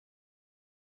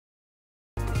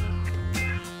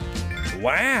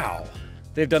Wow!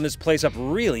 They've done this place up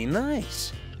really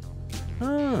nice.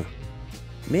 Huh.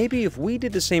 Maybe if we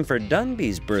did the same for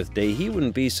Dunby's birthday, he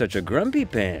wouldn't be such a grumpy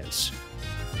pants.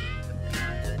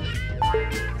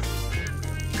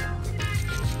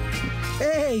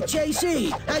 Hey, JC,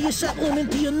 how you settling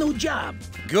into your new job?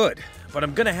 Good, but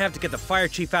I'm gonna have to get the fire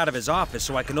chief out of his office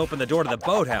so I can open the door to the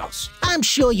boathouse. I'm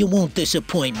sure you won't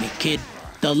disappoint me, kid.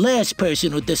 The last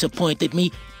person who disappointed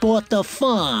me bought the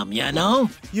farm, you know?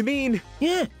 You mean?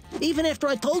 Yeah, even after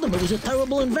I told him it was a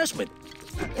terrible investment.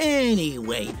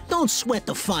 Anyway, don't sweat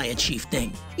the fire chief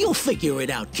thing. You'll figure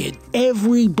it out, kid.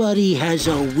 Everybody has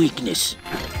a weakness.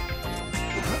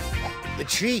 The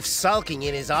chief's sulking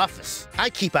in his office. I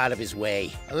keep out of his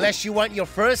way. Unless you want your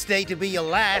first day to be your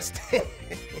last.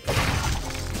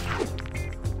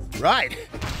 Right.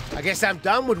 I guess I'm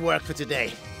done with work for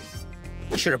today.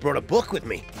 I should have brought a book with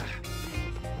me.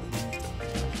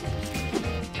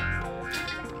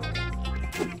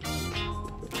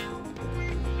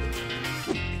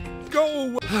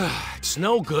 Go! It's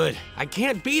no good. I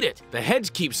can't beat it. The heads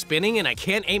keep spinning and I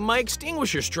can't aim my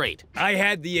extinguisher straight. I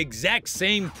had the exact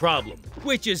same problem,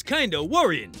 which is kinda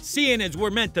worrying, seeing as we're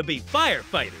meant to be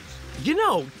firefighters. You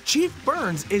know, Chief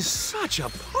Burns is such a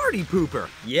party pooper.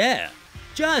 Yeah,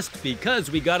 just because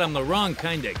we got him the wrong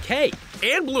kind of cake.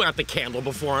 And blew out the candle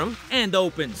before him. And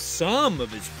opened some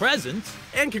of his presents.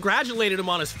 And congratulated him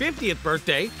on his 50th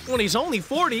birthday when he's only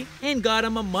 40. And got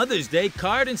him a Mother's Day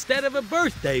card instead of a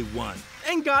birthday one.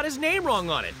 And got his name wrong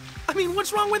on it. I mean,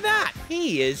 what's wrong with that?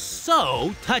 He is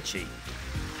so touchy.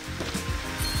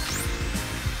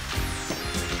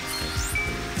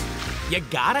 You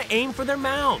gotta aim for their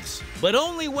mouths. But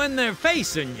only when they're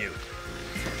facing you.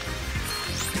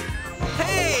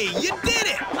 Hey, you did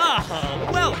it! Oh,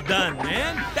 well done,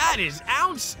 man. That is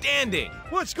outstanding.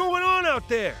 What's going on out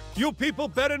there? You people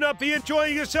better not be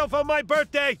enjoying yourself on my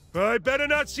birthday. I better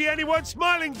not see anyone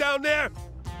smiling down there.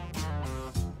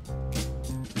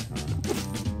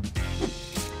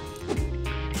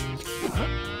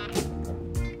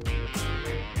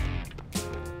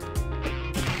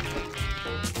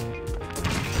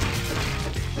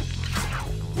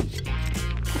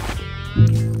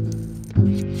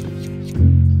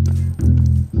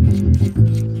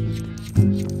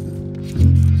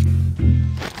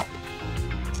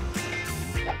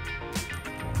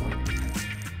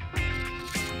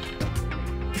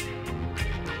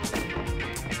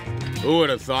 Who would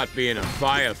have thought being a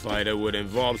firefighter would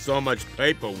involve so much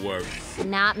paperwork?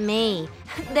 Not me.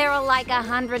 There are like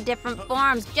 100 different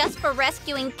forms just for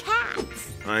rescuing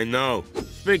cats. I know.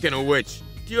 Speaking of which,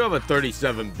 do you have a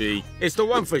 37B? It's the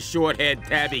one for short-haired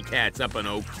tabby cats up an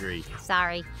oak tree.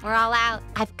 Sorry, we're all out.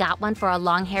 I've got one for a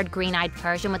long-haired, green-eyed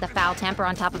Persian with a foul temper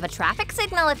on top of a traffic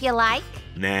signal if you like.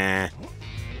 Nah.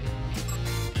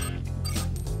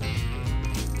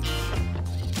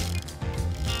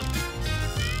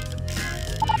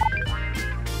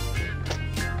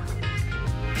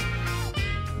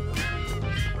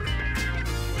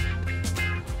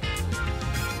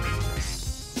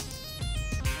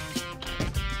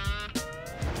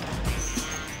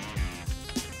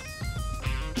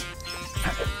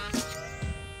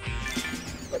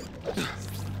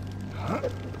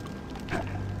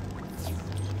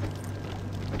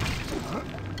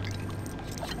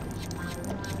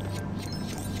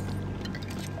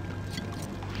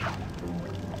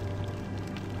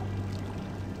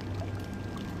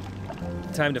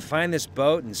 Time to find this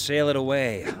boat and sail it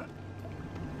away.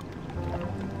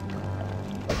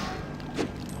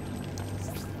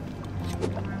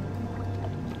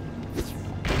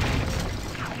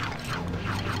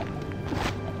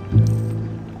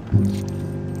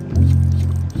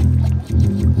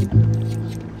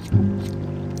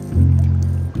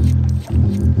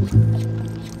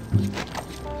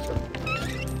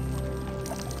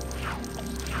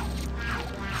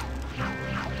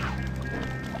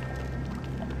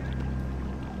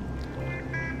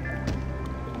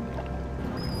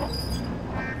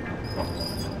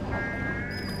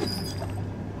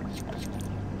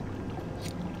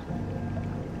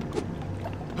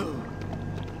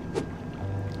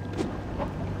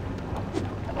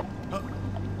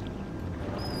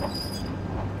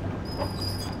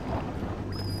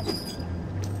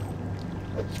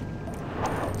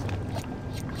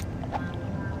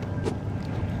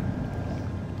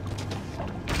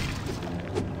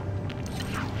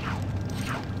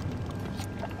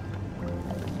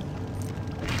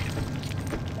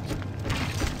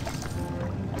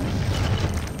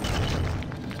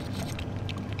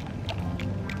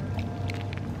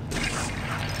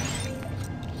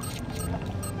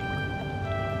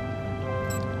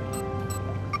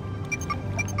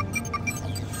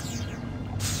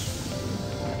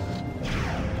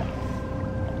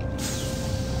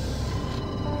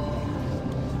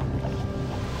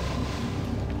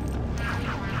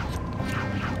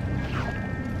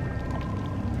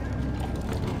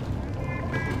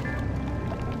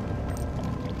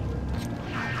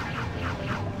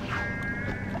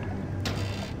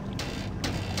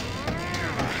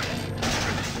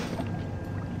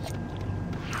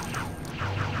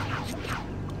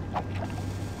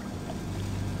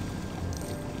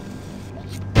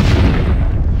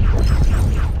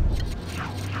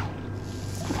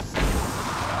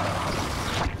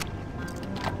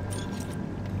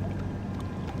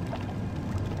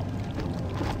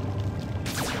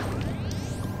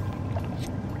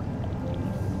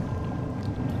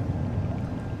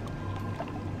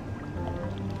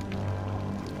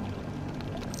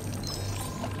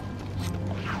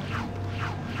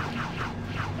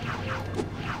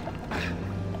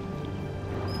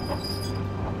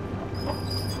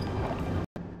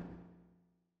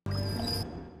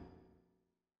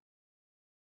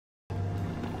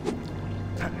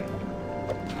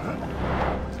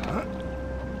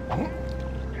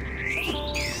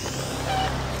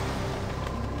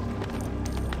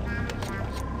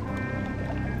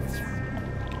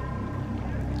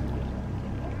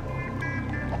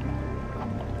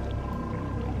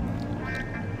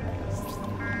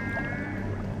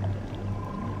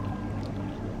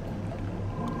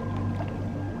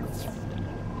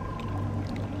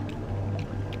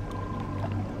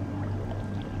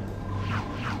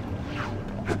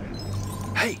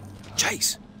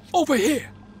 Guys, over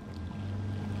here.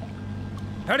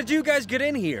 How did you guys get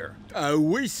in here?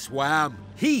 We swam.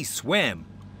 He swam.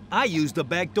 I used the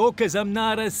back door because I'm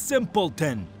not a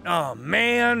simpleton. Oh,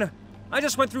 man. I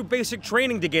just went through basic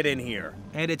training to get in here.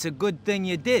 And it's a good thing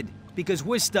you did, because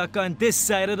we're stuck on this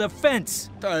side of the fence.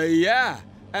 Yeah.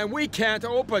 And we can't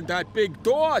open that big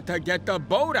door to get the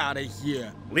boat out of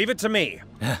here. Leave it to me.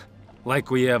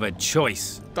 Like we have a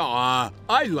choice. I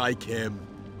like him.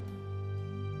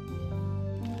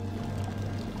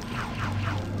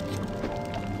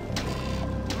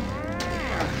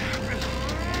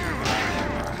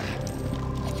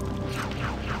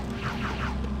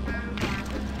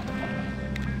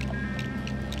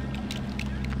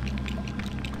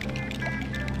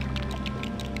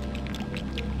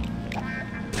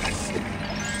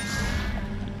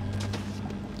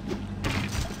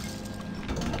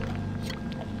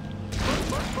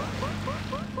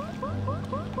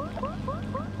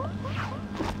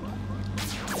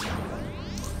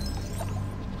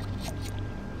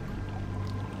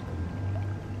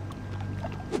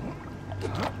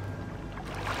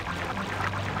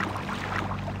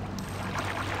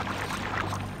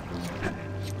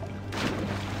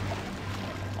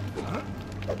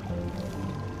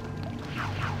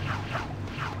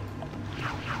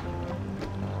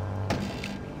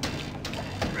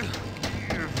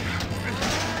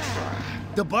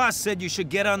 The boss said you should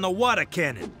get on the water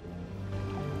cannon.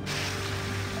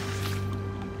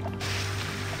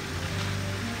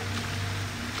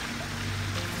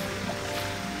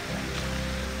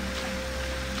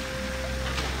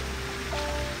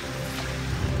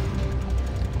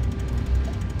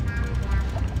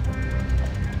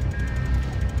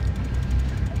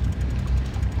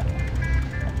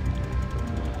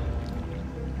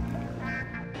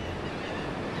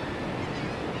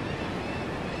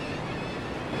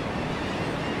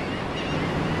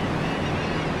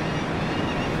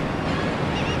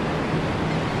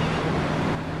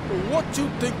 What you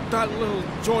think that little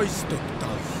joystick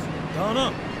does? Don't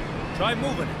know. Try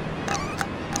moving it.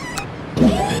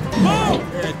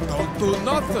 It don't do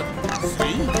nothing.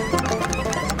 See?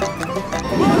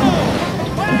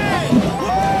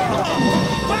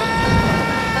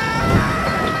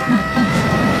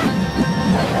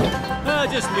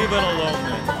 Just leave it alone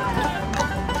then.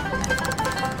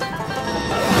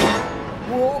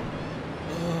 Whoa.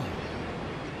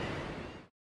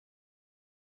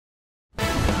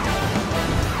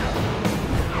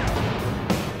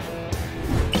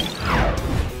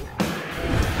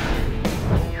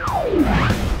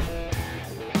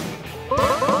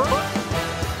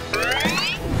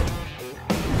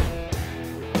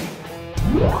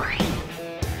 What?